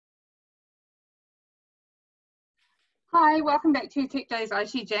Hi, welcome back to Tech Days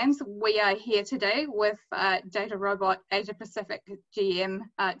IT Jams. We are here today with DataRobot Asia Pacific GM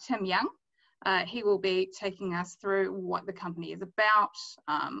Tim Young. He will be taking us through what the company is about,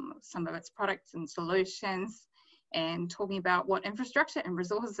 some of its products and solutions, and talking about what infrastructure and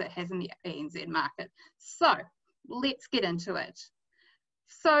resources it has in the ANZ market. So let's get into it.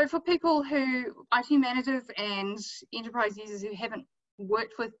 So for people who, IT managers and enterprise users who haven't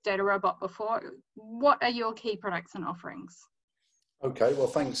worked with DataRobot before, what are your key products and offerings? Okay, well,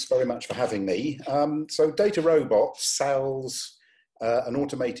 thanks very much for having me. So DataRobot sells an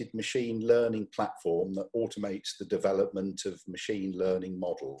automated machine learning platform that automates the development of machine learning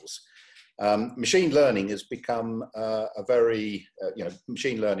models. Machine learning has become a very,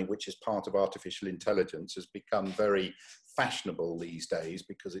 machine learning, which is part of artificial intelligence, has become very fashionable these days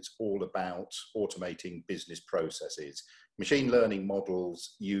because it's all about automating business processes. Machine learning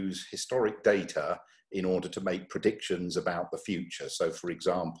models use historic data in order to make predictions about the future. So for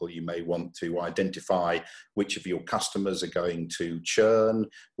example, you may want to identify which of your customers are going to churn,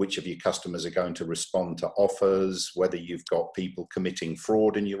 which of your customers are going to respond to offers, whether you've got people committing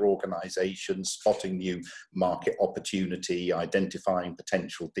fraud in your organization, spotting new market opportunity, identifying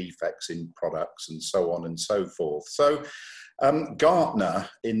potential defects in products, and so on and so forth. So Gartner,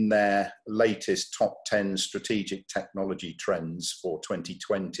 in their latest top 10 strategic technology trends for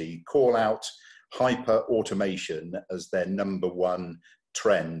 2020, call out hyper-automation as their #1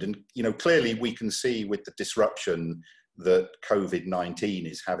 trend. And, clearly we can see with the disruption that COVID-19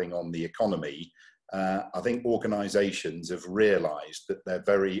 is having on the economy, I think organizations have realized that they're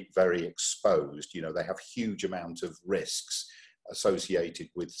very, very exposed. They have huge amount of risks associated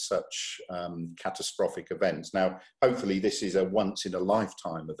with such catastrophic events. Now, hopefully this is a once in a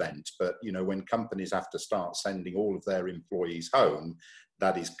lifetime event, but when companies have to start sending all of their employees home,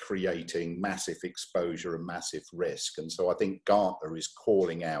 that is creating massive exposure and massive risk. And so I think Gartner is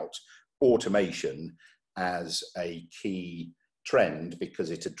calling out automation as a key trend because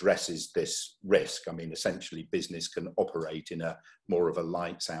it addresses this risk. I mean, essentially business can operate in a more of a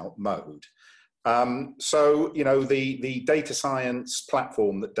lights out mode. The data science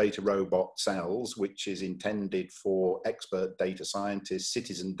platform that DataRobot sells, which is intended for expert data scientists,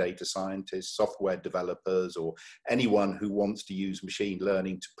 citizen data scientists, software developers, or anyone who wants to use machine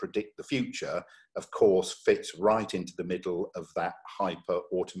learning to predict the future, of course, fits right into the middle of that hyper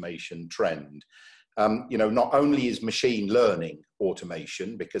automation trend. Not only is machine learning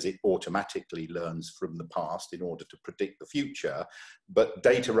automation because it automatically learns from the past in order to predict the future, but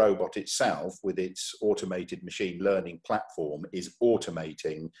DataRobot itself, with its automated machine learning platform, is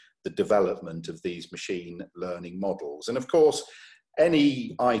automating the development of these machine learning models. And of course,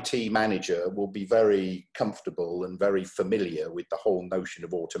 any IT manager will be very comfortable and very familiar with the whole notion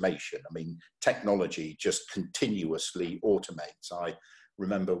of automation. I mean, technology just continuously automates. I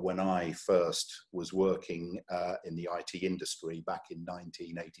remember when I first was working in the IT industry back in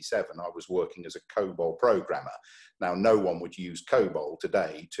 1987, I was working as a COBOL programmer. Now, no one would use COBOL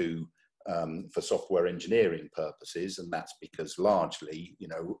today for software engineering purposes, and that's because largely,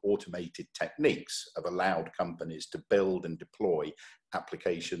 automated techniques have allowed companies to build and deploy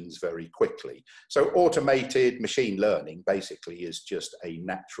applications very quickly. So automated machine learning basically is just a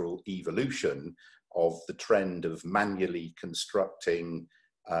natural evolution of the trend of manually constructing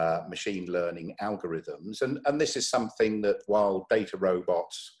machine learning algorithms. And this is something that while DataRobot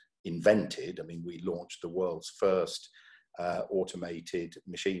invented, I mean, we launched the world's first automated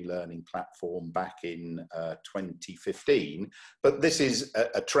machine learning platform back in 2015, but this is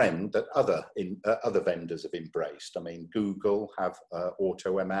a trend that other vendors have embraced. I mean, Google have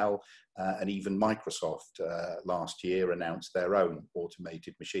AutoML, and even Microsoft last year announced their own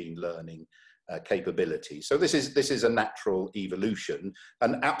automated machine learning capability. So this is a natural evolution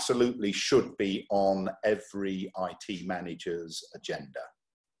and absolutely should be on every IT manager's agenda.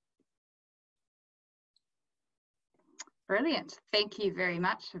 Brilliant. Thank you very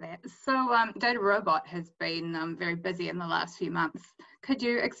much for that. So DataRobot has been very busy in the last few months. Could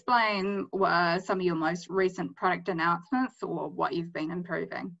you explain some of your most recent product announcements or what you've been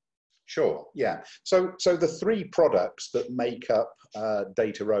improving? Sure, yeah. So the three products that make up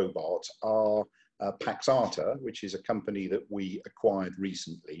DataRobot are Paxata, which is a company that we acquired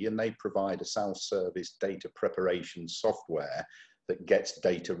recently, and they provide a self-service data preparation software that gets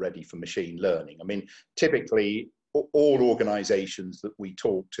data ready for machine learning. I mean, typically, all organizations that we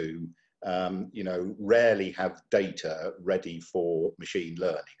talk to, rarely have data ready for machine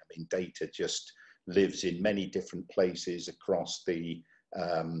learning. I mean, data just lives in many different places across the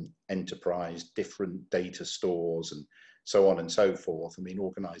enterprise, different data stores, and so on and so forth. I mean,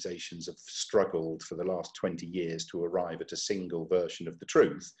 organizations have struggled for the last 20 years to arrive at a single version of the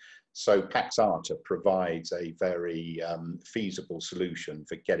truth. So Paxata provides a very feasible solution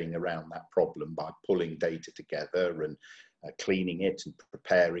for getting around that problem by pulling data together and cleaning it and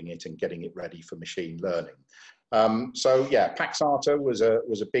preparing it and getting it ready for machine learning. So yeah, Paxata was a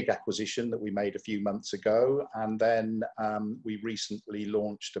big acquisition that we made a few months ago, and then we recently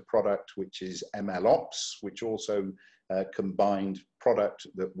launched a product which is MLOps, which also combined product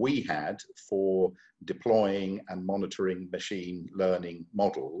that we had for deploying and monitoring machine learning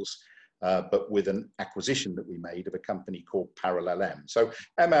models, but with an acquisition that we made of a company called ParallelM. So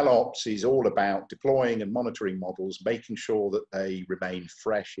MLOps is all about deploying and monitoring models, making sure that they remain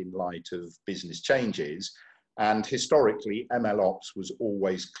fresh in light of business changes. And historically, MLOps was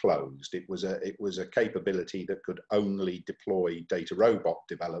always closed. It was a capability that could only deploy DataRobot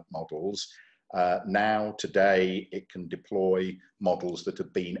developed models. Now, today, it can deploy models that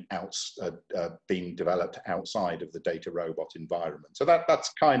have been developed outside of the DataRobot environment. So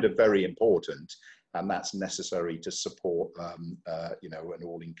that's kind of very important, and that's necessary to support, you know, an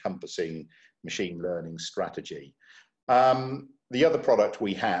all-encompassing machine learning strategy. The other product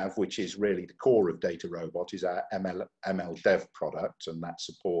we have, which is really the core of DataRobot, is our ML Dev product, and that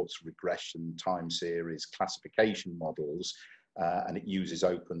supports regression, time series, classification models, and it uses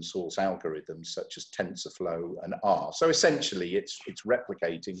open source algorithms such as TensorFlow and R. So essentially, it's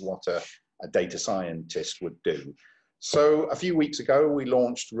replicating what a data scientist would do. So a few weeks ago, we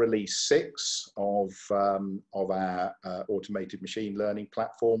launched release 6 of our automated machine learning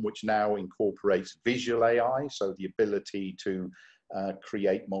platform, which now incorporates visual AI, so the ability to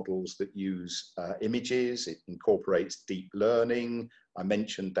create models that use images. It incorporates deep learning. I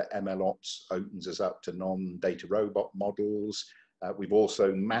mentioned that MLOps opens us up to non-DataRobot models. We've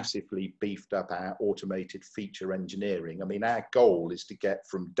also massively beefed up our automated feature engineering. I mean, our goal is to get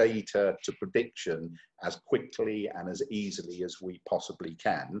from data to prediction as quickly and as easily as we possibly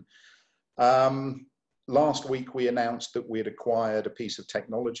can. Last week, we announced that we had acquired a piece of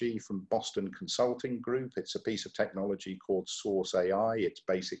technology from Boston Consulting Group. It's a piece of technology called Source AI. It's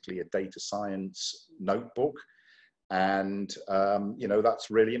basically a data science notebook. And, you know, that's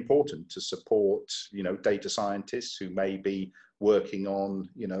really important to support, you know, data scientists who may be working on,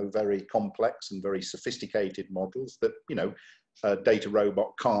 you know, very complex and very sophisticated models that, you know,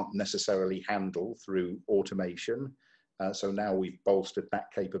 DataRobot can't necessarily handle through automation. So now we've bolstered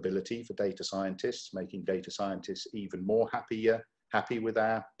that capability for data scientists, making data scientists even more happy with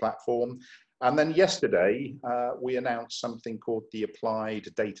our platform. And then yesterday, we announced something called the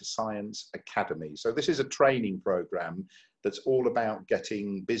Applied Data Science Academy. So this is a training program that's all about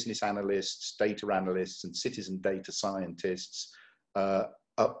getting business analysts, data analysts, and citizen data scientists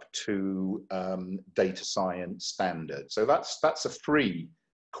up to data science standards. So that's a free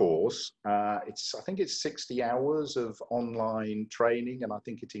course. I think it's 60 hours of online training, and I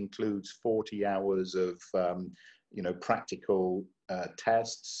think it includes 40 hours of you know, practical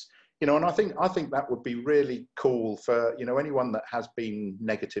tests. You know, and I think that would be really cool for, you know, anyone that has been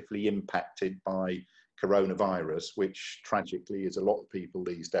negatively impacted by coronavirus, which tragically is a lot of people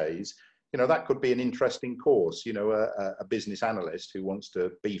these days. You know, that could be an interesting course. You know, a business analyst who wants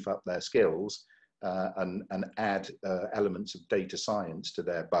to beef up their skills and add elements of data science to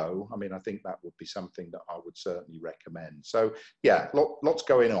their bow. I mean, I think that would be something that I would certainly recommend. So yeah, lots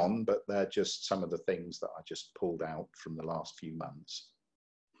going on, but they're just some of the things that I just pulled out from the last few months.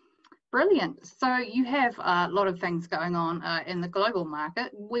 Brilliant. So you have a lot of things going on in the global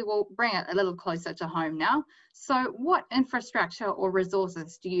market. We will bring it a little closer to home now. So what infrastructure or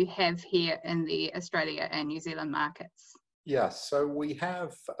resources do you have here in the Australia and New Zealand markets? Yes, so we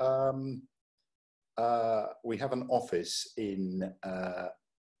have an office in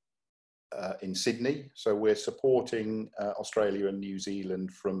Sydney. So we're supporting Australia and New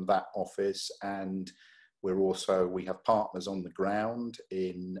Zealand from that office, and we have partners on the ground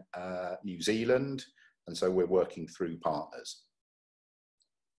in New Zealand, and so we're working through partners.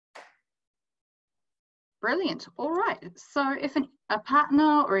 Brilliant. All right. So if a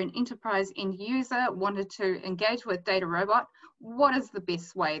partner or an enterprise end user wanted to engage with DataRobot, what is the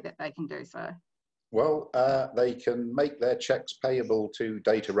best way that they can do so? Well, they can make their checks payable to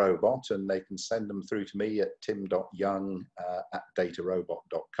DataRobot, and they can send them through to me at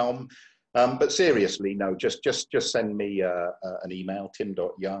tim.young@datarobot.com. But seriously, no, just send me an email,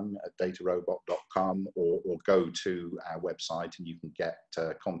 tim.young@datarobot.com, or go to our website and you can get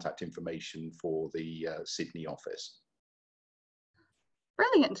contact information for the Sydney office.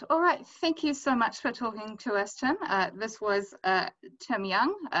 Brilliant. All right. Thank you so much for talking to us, Tim. This was Tim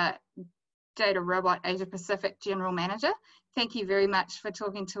Young, DataRobot Asia Pacific General Manager. Thank you very much for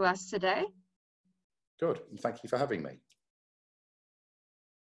talking to us today. Good, and thank you for having me.